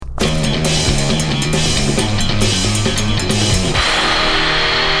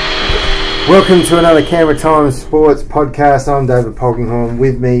Welcome to another Canberra Times Sports podcast. I'm David Polkinghorne.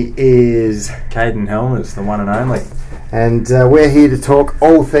 With me is Caden Helmers, the one and only. And we're here to talk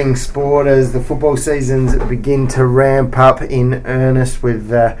all things sport as the football seasons begin to ramp up in earnest with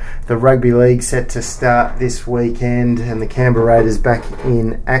the rugby league set to start this weekend and the Canberra Raiders back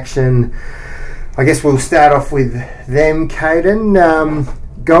in action. I guess we'll start off with them, Caden.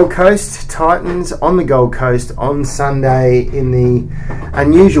 Gold Coast Titans on the Gold Coast on Sunday in the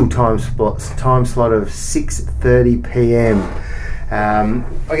unusual time slot of 6:30pm.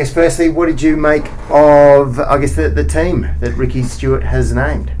 I guess firstly, what did you make of the team that Ricky Stewart has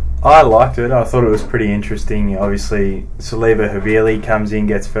named? I liked it. I thought it was pretty interesting. Obviously, Saliba Havili comes in,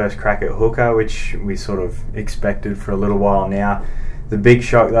 gets first crack at hooker, which we sort of expected for a little while now. The big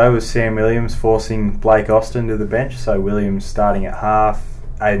shock though was Sam Williams forcing Blake Austin to the bench, so Williams starting at half,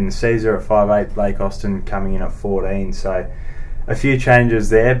 Aiden Caesar at 5'8", Blake Austin coming in at 14. So a few changes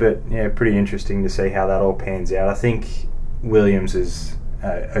there, but yeah, pretty interesting to see how that all pans out. I think Williams is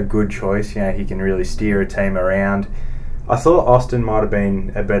a good choice. You know, he can really steer a team around. I thought Austin might have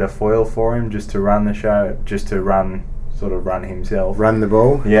been a better foil for him, just to run the show, just to run himself. Run the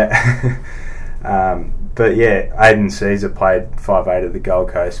ball? Yeah. But yeah, Aiden Caesar played 5'8" at the Gold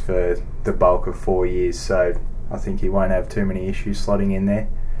Coast for the bulk of 4 years, so I think he won't have too many issues slotting in there.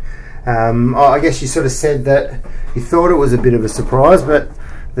 I guess you sort of said that you thought it was a bit of a surprise, but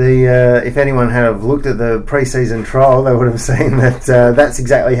if anyone had have looked at the pre-season trial, they would have seen that that's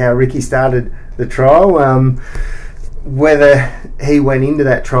exactly how Ricky started the trial. Whether he went into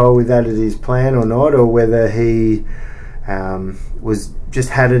that trial with that as his plan or not, or whether he was just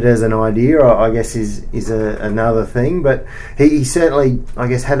had it as an idea, I guess is another thing. But he certainly, I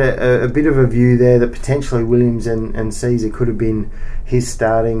guess, had a bit of a view there that potentially Williams and Caesar could have been his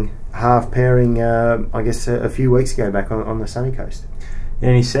starting half pairing, I guess, a few weeks ago back on the sunny coast.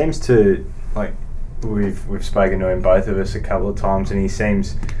 And he seems to, like, we've spoken to him, both of us, a couple of times, and he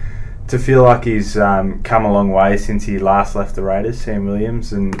seems to feel like he's come a long way since he last left the Raiders, Sam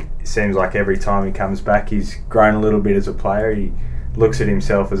Williams, and it seems like every time he comes back he's grown a little bit as a player. He looks at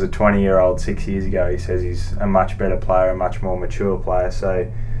himself as a 20-year-old 6 years ago. He says he's a much better player, a much more mature player,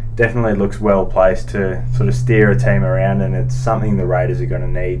 so definitely looks well placed to sort of steer a team around, and it's something the Raiders are going to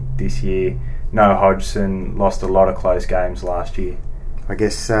need this year. No Hodgson, lost a lot of close games last year. I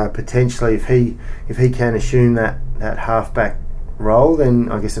guess potentially if he can assume that halfback role, then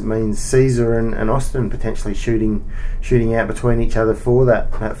I guess it means Caesar and Austin potentially shooting out between each other for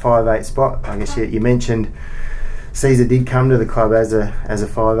that 5'8" spot. I guess you mentioned Caesar did come to the club as a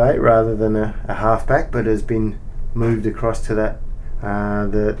 5'8" rather than a halfback, but has been moved across to that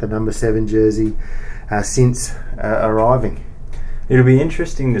the number 7 jersey since arriving. It'll be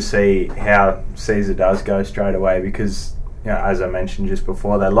interesting to see how Caesar does go straight away, because, you know, as I mentioned just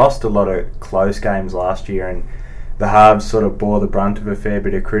before, they lost a lot of close games last year, and the halves sort of bore the brunt of a fair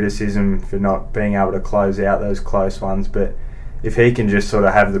bit of criticism for not being able to close out those close ones. But if he can just sort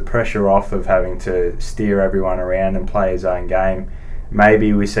of have the pressure off of having to steer everyone around and play his own game,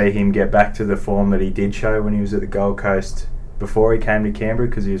 maybe we see him get back to the form that he did show when he was at the Gold Coast before he came to Canberra,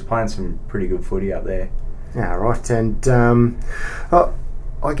 because he was playing some pretty good footy up there. Yeah, right. And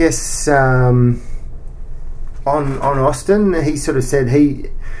I guess on Austin, he sort of said he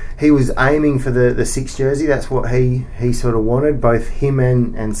was aiming for the 6 jersey. That's what he sort of wanted. Both him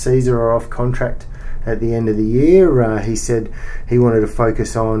and Caesar are off contract at the end of the year. He said he wanted to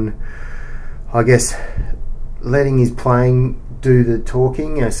focus on, I guess, letting his playing do the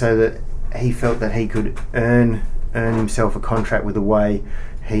talking, so that he felt that he could earn himself a contract with the way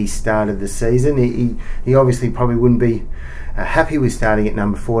he started the season. He obviously probably wouldn't be happy with starting at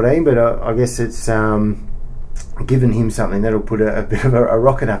number 14, but I guess it's given him something that'll put a bit of a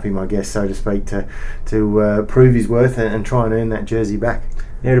rocket up him, I guess, so to speak, to prove his worth and try and earn that jersey back.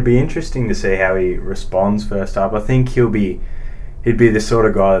 Yeah, it'll be interesting to see how he responds first up. I think he'd be the sort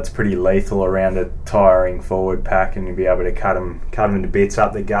of guy that's pretty lethal around a tiring forward pack, and he'll be able to cut him into bits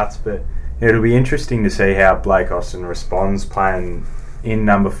up the guts. But it'll be interesting to see how Blake Austin responds playing in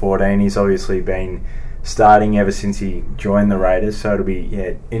number 14. He's obviously been starting ever since he joined the Raiders, so it'll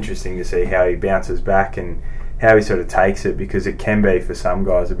be interesting to see how he bounces back and how he sort of takes it, because it can be for some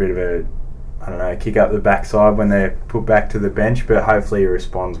guys a bit of a, I don't know, kick up the backside when they're put back to the bench, but hopefully he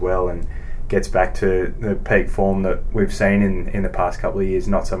responds well and gets back to the peak form that we've seen in the past couple of years.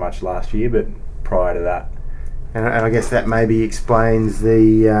 Not so much last year, but prior to that. And I guess that maybe explains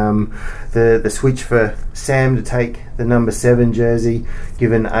the switch for Sam to take the number 7 jersey,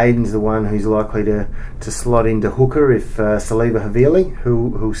 given Aiden's the one who's likely to slot into hooker if Saliva Havili,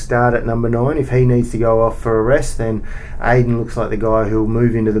 who'll start at number 9, if he needs to go off for a rest, then Aiden looks like the guy who'll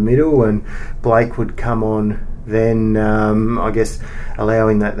move into the middle, and Blake would come on then, I guess,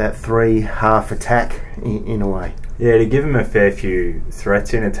 allowing that 3 half attack in a way. Yeah, to give them a fair few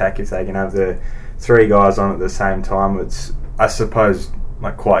threats in attack if they can have the 3 guys on at the same time. It's, I suppose,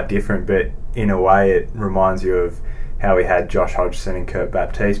 like quite different, but in a way it reminds you of how we had Josh Hodgson and Kurt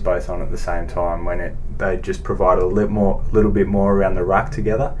Baptiste both on at the same time, when they just provided a little bit more around the ruck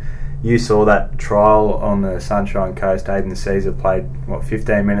together. You saw that trial on the Sunshine Coast. Aiden Caesar played,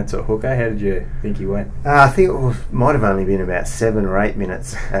 15 minutes at hooker? How did you think he went? I think it might have only been about 7 or 8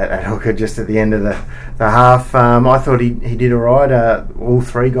 minutes at hooker, just at the end of the half. I thought he did all right. All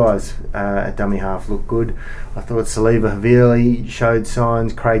 3 guys at dummy half looked good. I thought Saliva Havili showed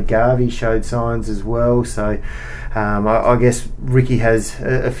signs. Craig Garvey showed signs as well. So I guess Ricky has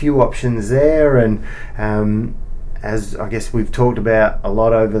a few options there, and as I guess we've talked about a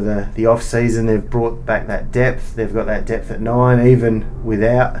lot over the off-season, they've brought back that depth. They've got that depth at 9, even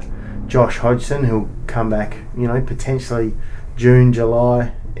without Josh Hodgson, who'll come back, potentially June,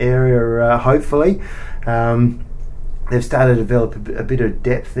 July area, hopefully. They've started to develop a bit of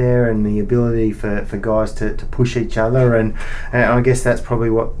depth there, and the ability for guys to push each other, and I guess that's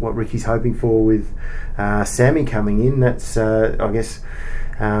probably what Ricky's hoping for with Sammy coming in. That's I guess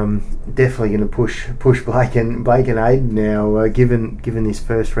definitely going to push Blake and Aiden now, given this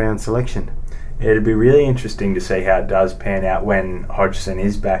first round selection. It'd be really interesting to see how it does pan out when Hodgson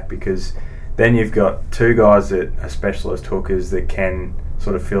is back, because then you've got 2 guys that are specialist hookers that can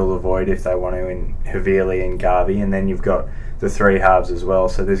sort of fill the void if they want to, in Havili and Garvey, and then you've got the 3 halves as well.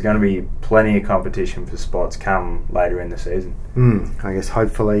 So there's going to be plenty of competition for spots come later in the season. I guess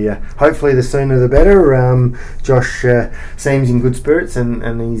hopefully the sooner the better. Josh seems in good spirits,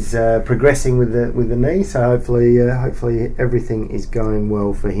 and he's progressing with the knee. So hopefully everything is going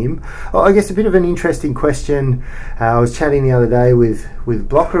well for him. I guess a bit of an interesting question. I was chatting the other day with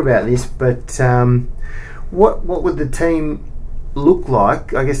Blocker about this, but what would the team look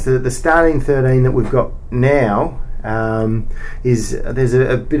like? I guess the starting 13 that we've got now. There's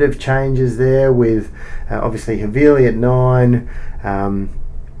a bit of changes there with obviously Havili at 9,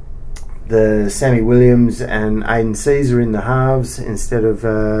 the Sammy Williams and Aiden Caesar in the halves instead of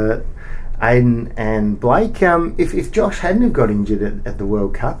Aiden and Blake. If Josh hadn't have got injured at the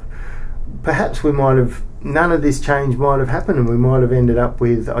World Cup, perhaps none of this change might have happened, and we might have ended up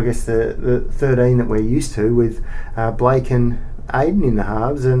with, I guess, the 13 that we're used to, with Blake and Aiden in the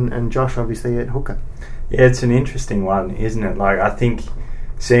halves and Josh obviously at hooker. Yeah, it's an interesting one, isn't it? Like, I think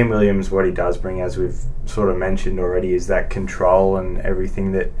Sam Williams, what he does bring, as we've sort of mentioned already, is that control and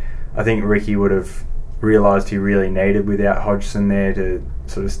everything that I think Ricky would have realised he really needed without Hodgson there to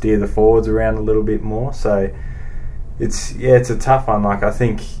sort of steer the forwards around a little bit more. So it's a tough one. Like, I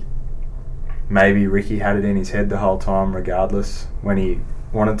think maybe Ricky had it in his head the whole time, regardless, when he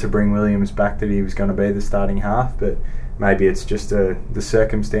wanted to bring Williams back, that he was going to be the starting half, but maybe it's just the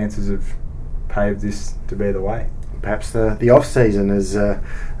circumstances have paved this to be the way. Perhaps the off-season has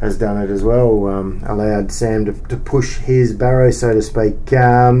done it as well, allowed Sam to push his barrow, so to speak.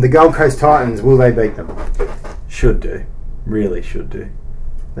 The Gold Coast Titans, will they beat them? Should do. Really should do.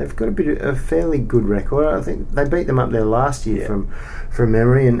 They've got a fairly good record. I think they beat them up there last year from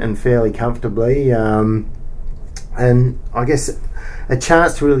memory, and fairly comfortably. And I guess a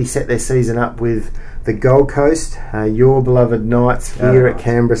chance to really set their season up with the Gold Coast, your beloved Knights here at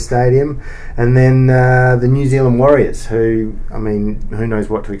Canberra Stadium, and then the New Zealand Warriors, who knows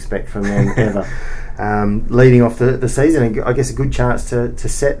what to expect from them ever. Leading off the season, I guess a good chance to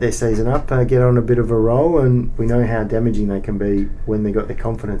set their season up, get on a bit of a roll, and we know how damaging they can be when they got their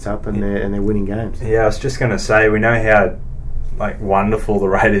confidence up and they're winning games. Yeah, I was just going to say, we know how wonderful the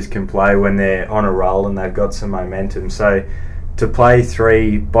Raiders can play when they're on a roll and they've got some momentum. So to play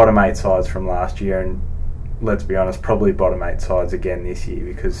 3 bottom 8 sides from last year, and let's be honest, probably bottom 8 sides again this year,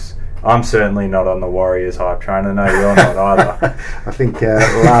 because I'm certainly not on the Warriors hype train. I know you're not either. I think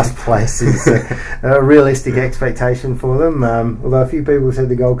last place is a realistic expectation for them. Although a few people said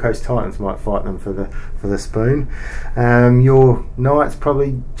the Gold Coast Titans might fight them for the spoon. Your Knights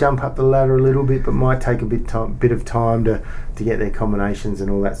probably jump up the ladder a little bit, but might take a bit of time to get their combinations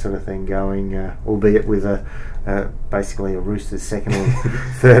and all that sort of thing going. Albeit with basically a Roosters second or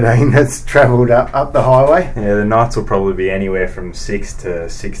 13 that's travelled up the highway. Yeah, the Knights will probably be anywhere from 6th to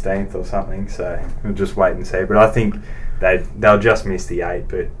 16th or something, so we'll just wait and see. But I think they'll just miss the 8,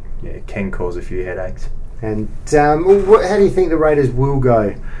 but yeah, it can cause a few headaches. And how do you think the Raiders will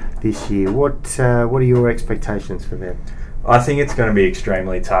go this year? What are your expectations for them? I think it's going to be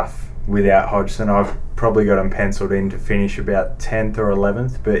extremely tough without Hodgson. I've probably got them penciled in to finish about 10th or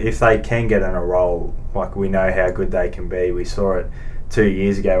 11th, but if they can get on a roll, like we know how good they can be. We saw it 2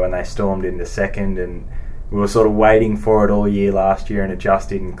 years ago when they stormed into second, and we were sort of waiting for it all year last year and it just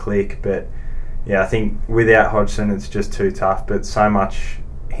didn't click. But yeah, I think without Hodgson it's just too tough, but so much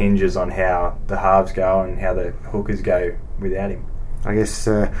hinges on how the halves go and how the hookers go without him. I guess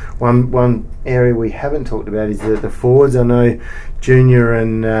one area we haven't talked about is the forwards. I know Junior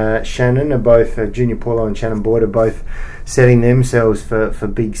and Shannon are both, Junior Paulo and Shannon Boyd are both setting themselves for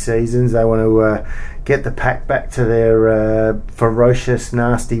big seasons. They want to get the pack back to their ferocious,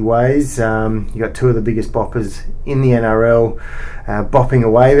 nasty ways. You got two of the biggest boppers in the NRL bopping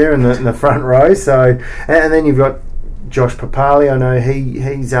away there in the front row. So, and then you've got Josh Papali. I know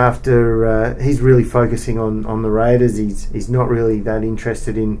he's after he's really focusing on the Raiders. He's not really that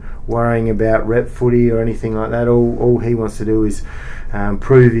interested in worrying about rep footy or anything like that. All he wants to do is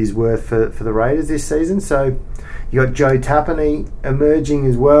prove his worth for the Raiders this season. So you got Joe Tapani emerging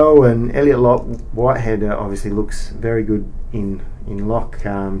as well, and Elliot Whitehead obviously looks very good in lock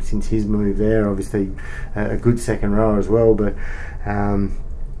since his move there. Obviously a good second rower as well, but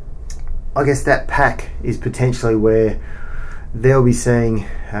I guess that pack is potentially where they'll be seeing,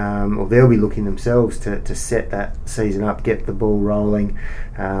 or they'll be looking themselves to set that season up, get the ball rolling,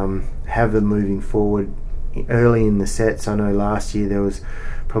 have them moving forward early in the sets. I know last year there was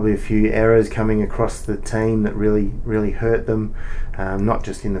probably a few errors coming across the team that really hurt them, not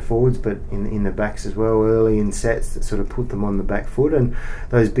just in the forwards but in the backs as well, early in sets that sort of put them on the back foot. And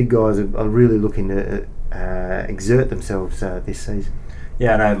those big guys are really looking to exert themselves this season.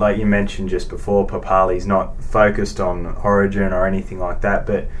 Yeah, I know, like you mentioned just before, Papali's not focused on Origin or anything like that,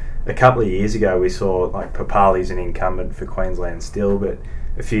 but a couple of years ago we saw, like, Papali's an incumbent for Queensland still, but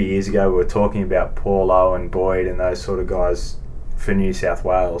a few years ago we were talking about Paulo and Boyd and those sort of guys for New South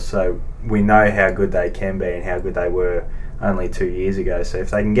Wales, so we know how good they can be and how good they were only 2 years ago. So if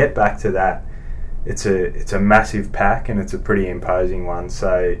they can get back to that, it's a massive pack and it's a pretty imposing one,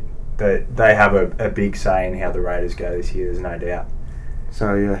 so they have a big say in how the Raiders go this year, there's no doubt.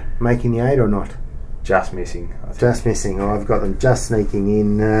 So making the 8 or not? Just missing, I think. Just missing. Oh, I've got them just sneaking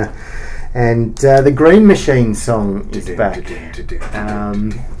in. And the Green Machine song is back.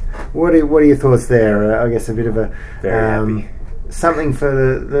 What are your thoughts there? I guess a bit of a very happy. Something for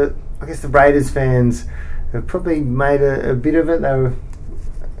the I guess the Raiders fans have probably made a bit of it.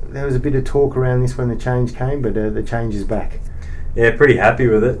 There was a bit of talk around this when the change came, but the change is back. Yeah, pretty happy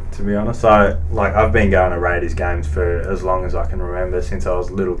with it, to be honest. I've been going to Raiders games for as long as I can remember, since I was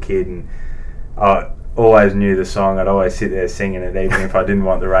a little kid, and I always knew the song. I'd always sit there singing it, even if I didn't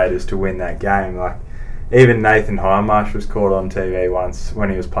want the Raiders to win that game. Like, even Nathan Hindmarsh was caught on TV once when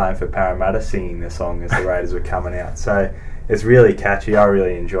he was playing for Parramatta singing the song as the Raiders were coming out. So it's really catchy. I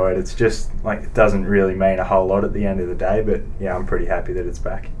really enjoy it. It's just, like, it doesn't really mean a whole lot at the end of the day, but yeah, I'm pretty happy that it's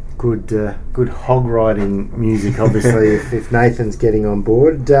back. Good hog riding music, obviously, if Nathan's getting on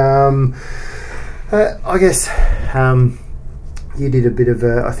board. I guess you did a bit of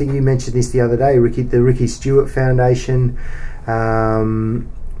I think you mentioned this the other day, the Ricky Stewart Foundation.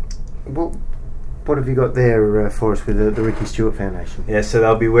 What have you got there for us with the Ricky Stewart Foundation? Yeah, so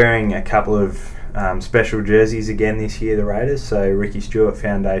they'll be wearing a couple of special jerseys again this year, the Raiders. So Ricky Stewart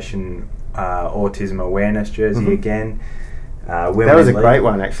Foundation Autism Awareness jersey again. That was a great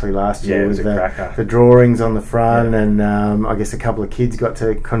one actually last year. Yeah, it was with a cracker. The drawings on the front, and I guess a couple of kids got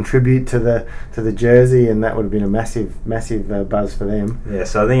to contribute to the jersey, and that would have been a massive buzz for them. Yeah,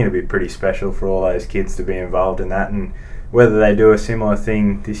 so I think it'd be pretty special for all those kids to be involved in that, and whether they do a similar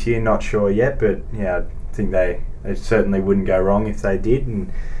thing this year, not sure yet, but yeah, I think they certainly wouldn't go wrong if they did.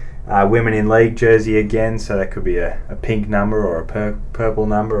 And Women in League jersey again, so that could be a pink number or a purple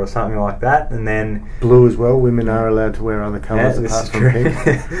number or something like that, and then blue as well. Women are allowed to wear other colours apart from pink.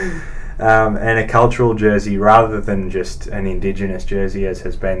 And a cultural jersey rather than just an Indigenous jersey, as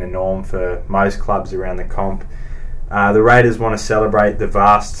has been the norm for most clubs around the comp. The Raiders want to celebrate the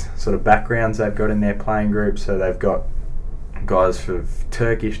vast sort of backgrounds they've got in their playing group, so they've got guys of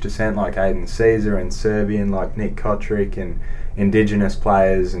Turkish descent like Aiden Caesar, and Serbian like Nick Kotrick, and Indigenous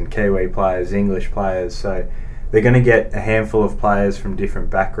players and Kiwi players, English players. So they're going to get a handful of players from different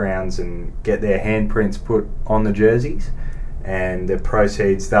backgrounds and get their handprints put on the jerseys, and the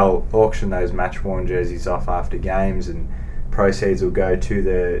proceeds, they'll auction those match-worn jerseys off after games, and proceeds will go to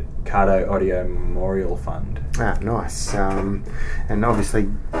the Cardo Audio Memorial Fund. Nice. And obviously,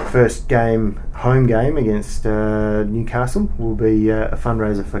 first home game against Newcastle will be a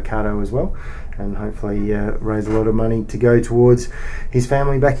fundraiser for Cardo as well, and hopefully raise a lot of money to go towards his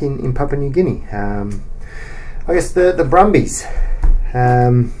family back in Papua New Guinea. I guess the Brumbies,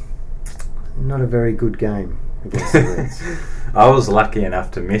 not a very good game against the Reds. I was lucky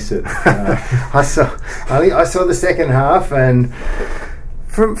enough to miss it. I saw the second half, and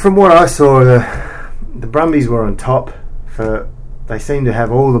from what I saw, the Brumbies were on top. They seemed to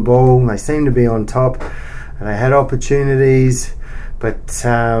have all the ball. They seemed to be on top. They had opportunities, but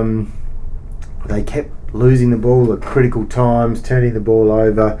they kept losing the ball at critical times, turning the ball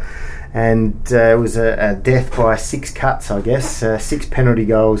over, and it was a death by 6 cuts, I guess. 6 penalty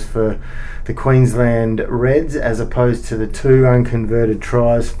goals for the Queensland Reds, as opposed to the 2 unconverted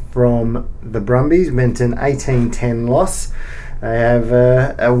tries from the Brumbies, meant an 18-10 loss. They have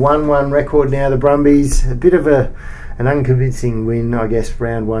a 1-1 record now, the Brumbies. A bit of an unconvincing win, I guess,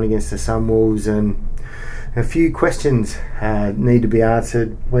 round 1 against the Sunwolves, and a few questions need to be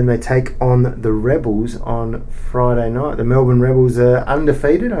answered when they take on the Rebels on Friday night. The Melbourne Rebels are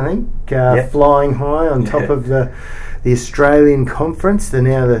undefeated, I think, flying high on top of the Australian Conference. They're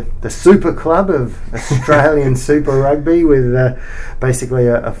now the super club of Australian Super Rugby, with basically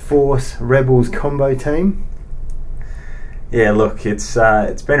a Force Rebels combo team. Yeah, look, it's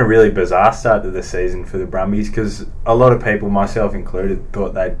been a really bizarre start to the season for the Brumbies, because a lot of people, myself included,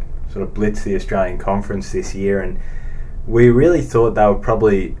 thought they'd sort of blitz the Australian Conference this year, and we really thought they were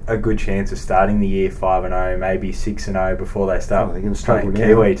probably a good chance of starting the year 5-0, maybe 6-0 before they start playing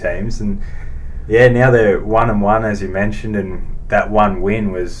Kiwi teams. And yeah, now they're 1-1, as you mentioned, and that one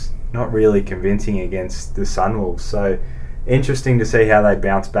win was not really convincing against the Sunwolves. So interesting to see how they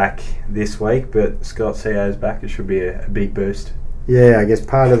bounce back this week, but Scott CO's back. It should be a big boost. Yeah, I guess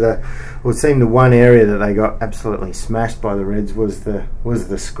part of it seemed the one area that they got absolutely smashed by the Reds was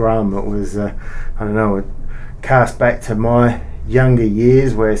the scrum. It was, it cast back to my younger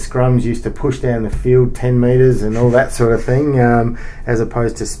years where scrums used to push down the field 10 metres and all that sort of thing, as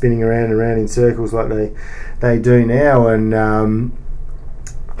opposed to spinning around and around in circles like they do now. And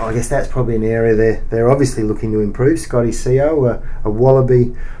I guess that's probably an area they're obviously looking to improve. Scotty CO, a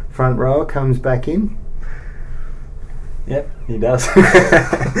Wallaby front rower, comes back in. Yep, he does.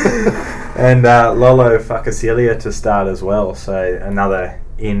 And Lolo Fakasilia to start as well, so another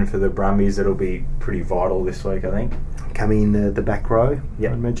in for the Brumbies. That'll be pretty vital this week, I think. Coming in the back row, I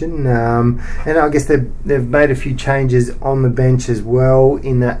imagine. And I guess they've made a few changes on the bench as well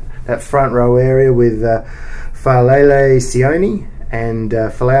in that front row area, with Falele Sione and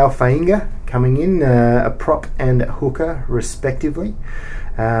Falau Fainga coming in, a prop and hooker respectively.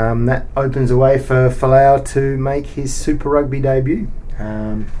 That opens a way for Falau to make his Super Rugby debut,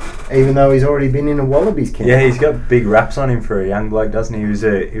 even though he's already been in a Wallabies camp. Yeah, he's got big raps on him for a young bloke, doesn't he? He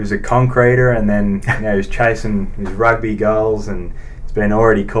was a concreter, and then he was chasing his rugby goals, and he's been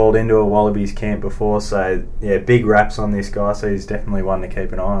already called into a Wallabies camp before. So yeah, big raps on this guy. So he's definitely one to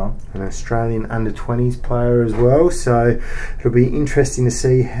keep an eye on. An Australian under-20s player as well. So it'll be interesting to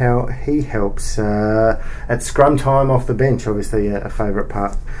see how he helps at scrum time off the bench. Obviously, a favourite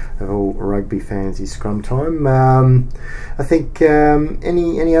part of all rugby fans is scrum time. I think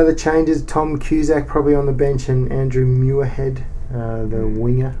any other changes? Tom Cusack probably on the bench, and Andrew Muirhead, the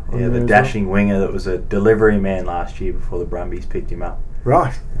winger. Yeah, the dashing winger that was a delivery man last year before the Brumbies picked him up.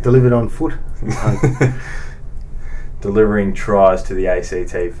 Right, delivered on foot. Delivering tries to the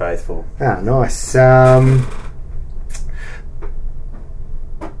ACT faithful. Nice.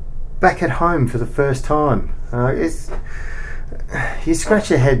 Back at home for the first time. You scratch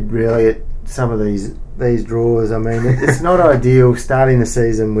your head really at some of these draws. I mean, it's not ideal starting the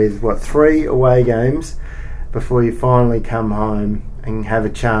season with 3 away games before you finally come home and have a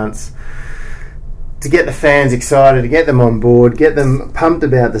chance to get the fans excited, to get them on board, get them pumped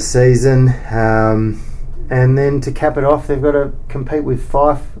about the season, and then to cap it off, they've got to compete with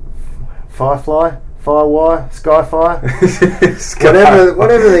Firefly, Firewire, Skyfire,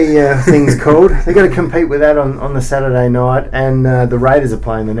 whatever the thing's called. They've got to compete with that on the Saturday night, and the Raiders are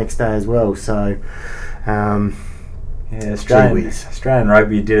playing the next day as well. So, Australian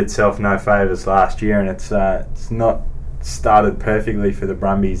rugby did itself no favours last year, and it's not started perfectly for the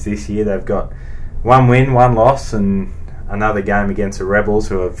Brumbies this year. They've got 1 win, 1 loss, and another game against the Rebels,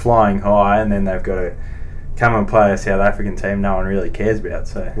 who are flying high, and then they've got to come and play a South African team no one really cares about.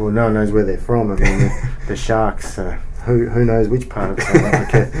 So, well, no one knows where they're from. I mean, the Sharks. Who knows which part of South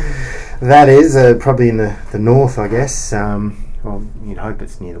Africa that is? Probably in the north, I guess. Well, you'd hope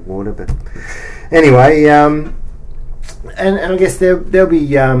it's near the water, but anyway. And I guess they'll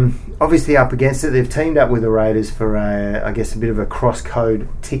be obviously up against it. They've teamed up with the Raiders for a bit of a cross-code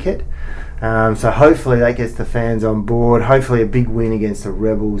ticket. So hopefully that gets the fans on board. Hopefully a big win against the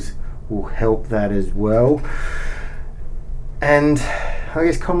Rebels will help that as well. And I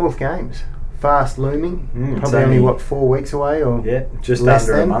guess Commonwealth Games, fast looming. Probably only 4 weeks away, or just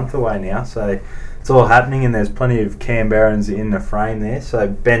under a month away now. So it's all happening, and there's plenty of Canberrans in the frame there. So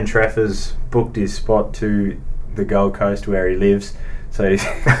Ben Treffer's booked his spot to the Gold Coast where he lives. So he's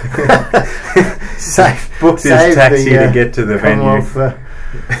booked his taxi to get to the venue.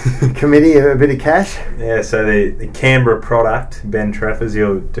 Committee, a bit of cash. Yeah, so the Canberra product, Ben Treffers,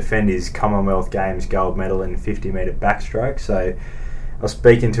 he'll defend his Commonwealth Games gold medal in 50 metre backstroke. So I was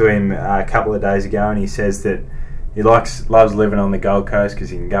speaking to him a couple of days ago, and he says that he loves living on the Gold Coast because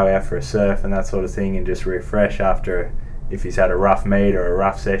he can go out for a surf and that sort of thing and just refresh after if he's had a rough meet or a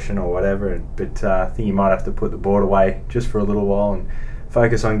rough session or whatever. But I think he might have to put the board away just for a little while and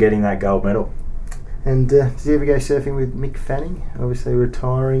focus on getting that gold medal. And did you ever go surfing with Mick Fanning? Obviously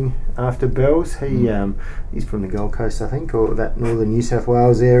retiring after Bells. He's from the Gold Coast, I think, or that northern New South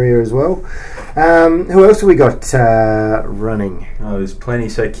Wales area as well. Who else have we got running? Oh, there's plenty.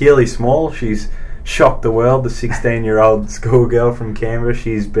 So Keely Small, she's shocked the world, the 16-year-old schoolgirl from Canberra.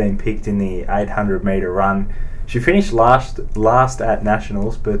 She's been picked in the 800 metre run. She finished last at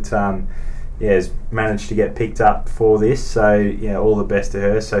Nationals, but has managed to get picked up for this. So, all the best to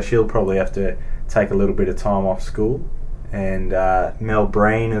her. So she'll probably have to take a little bit of time off school. And Mel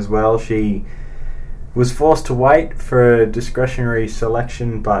Breen as well, she was forced to wait for a discretionary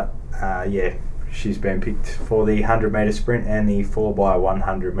selection, but she's been picked for the 100 metre sprint and the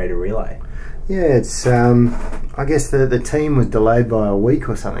 4x100 metre relay. Yeah, it's I guess the team was delayed by a week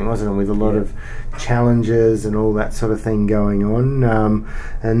or something, wasn't it, with a lot of challenges and all that sort of thing going on.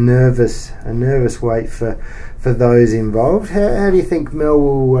 A nervous wait for those involved. How do you think Mel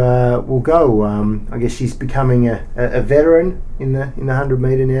will go? I guess she's becoming a veteran in the 100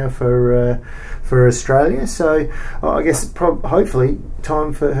 metre now for Australia. So I guess hopefully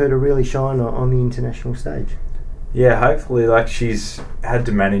time for her to really shine on the international stage. Yeah, hopefully. She's had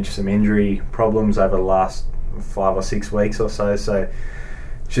to manage some injury problems over the last 5 or 6 weeks or so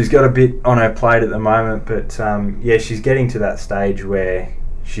she's got a bit on her plate at the moment, but she's getting to that stage where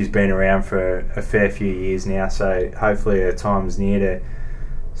she's been around for a fair few years now, so hopefully her time's near to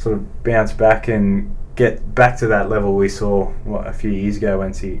sort of bounce back and get back to that level we saw a few years ago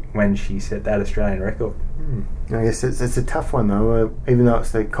when she set that Australian record. I guess it's a tough one though, even though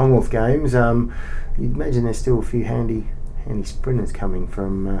it's the Commonwealth Games. You'd imagine there's still a few handy sprinters coming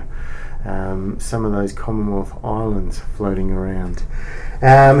from some of those Commonwealth Islands floating around.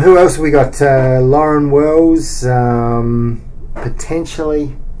 Who else have we got? Lauren Wells,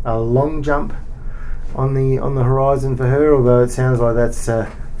 potentially a long jump on the horizon for her, although it sounds like that's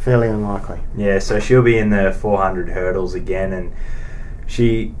fairly unlikely. Yeah, so she'll be in the 400 hurdles again, and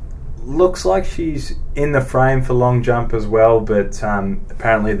she looks like she's in the frame for long jump as well, but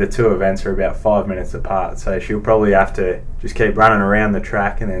apparently the two events are about 5 minutes apart, so she'll probably have to just keep running around the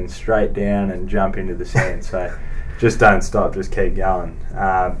track and then straight down and jump into the sand. So just don't stop, just keep going.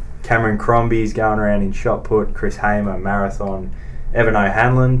 Cameron Crombie's going around in shot put, Chris Hamer marathon, Evan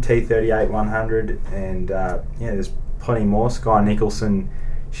O'Hanlon T38 100, and there's plenty more. Sky Nicholson,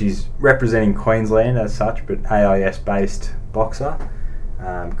 she's representing Queensland as such, but AIS based boxer.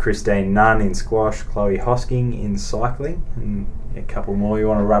 Christine Nunn in squash, Chloe Hosking in cycling, and a couple more you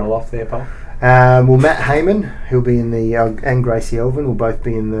want to rattle off there, Paul? Matt Heyman, he'll be in the and Gracie Elvin will both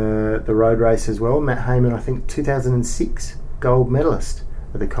be in the road race as well. Matt Heyman, I think 2006 gold medalist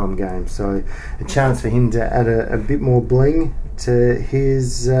at the Com Games, so a chance for him to add a bit more bling to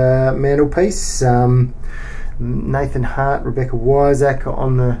his mantelpiece. Nathan Hart, Rebecca Wysack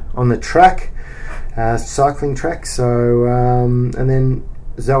on the track, cycling track. So and then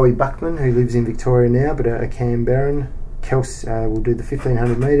Zoe Buckman, who lives in Victoria now, but a Canberran. Kelsey will do the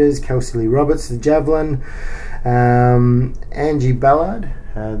 1500 metres. Kelsey Lee Roberts, the javelin. Angie Ballard,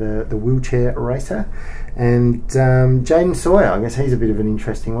 the wheelchair racer, and Jaden Sawyer. I guess he's a bit of an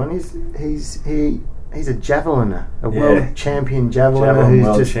interesting one. He's a javeliner, world champion javeliner who's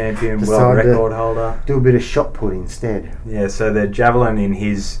world just champion, world record holder. Do a bit of shot put instead. Yeah, so the javelin in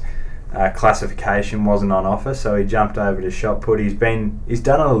his classification wasn't on offer, so he jumped over to shot put. He's done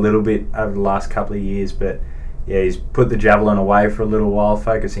it a little bit over the last couple of years, but yeah, he's put the javelin away for a little while,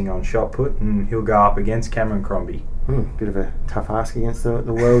 focusing on shot put, and he'll go up against Cameron Crombie. Bit of a tough ask against the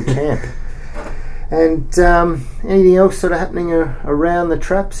world champ. And anything else sort of happening around the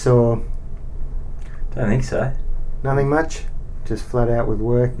traps, or? Don't think so. Nothing much. just flat out with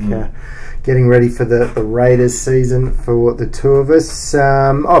work. Getting ready for the Raiders season for the two of us.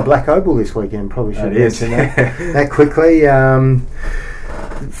 Black Opal this weekend. Probably should mention that quickly.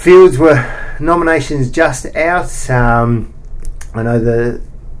 Fields were nominations just out. I know the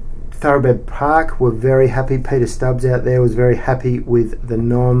Thoroughbred Park were very happy. Peter Stubbs out there was very happy with the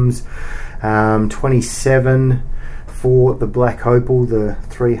noms. 27 for the Black Opal, the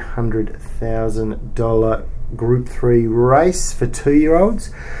 $300,000 Group 3 race for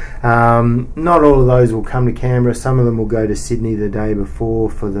 2-year-olds. Not all of those will come to Canberra. Some of them will go to Sydney the day before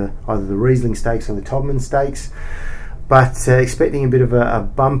for either the Riesling Stakes or the Todman Stakes. But expecting a bit of a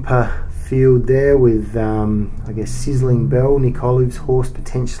bumper field there with, Sizzling Bell, Nick Olive's horse,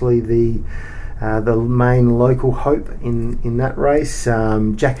 potentially the main local hope in that race.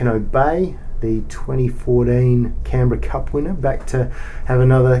 Jackano Bay, the 2014 Canberra Cup winner, back to have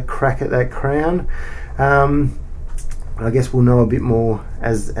another crack at that crown. I guess we'll know a bit more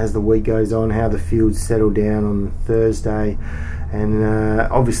as the week goes on, how the fields settle down on Thursday, and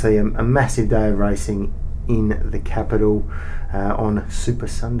obviously a massive day of racing in the capital on Super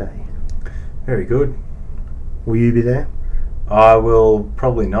Sunday. Very good. Will you be there? I will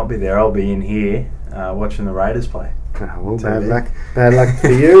probably not be there. I'll be in here watching the Raiders play. Bad luck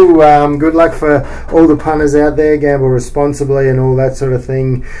for you. Good luck for all the punters out there. Gamble responsibly and all that sort of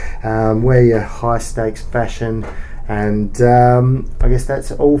thing. Wear your high stakes fashion, and I guess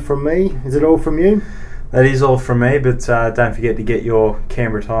that's all from me. Is it all from you? That is all from me, but don't forget to get your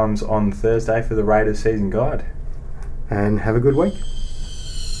Canberra Times on Thursday for the Raiders season guide. And have a good week.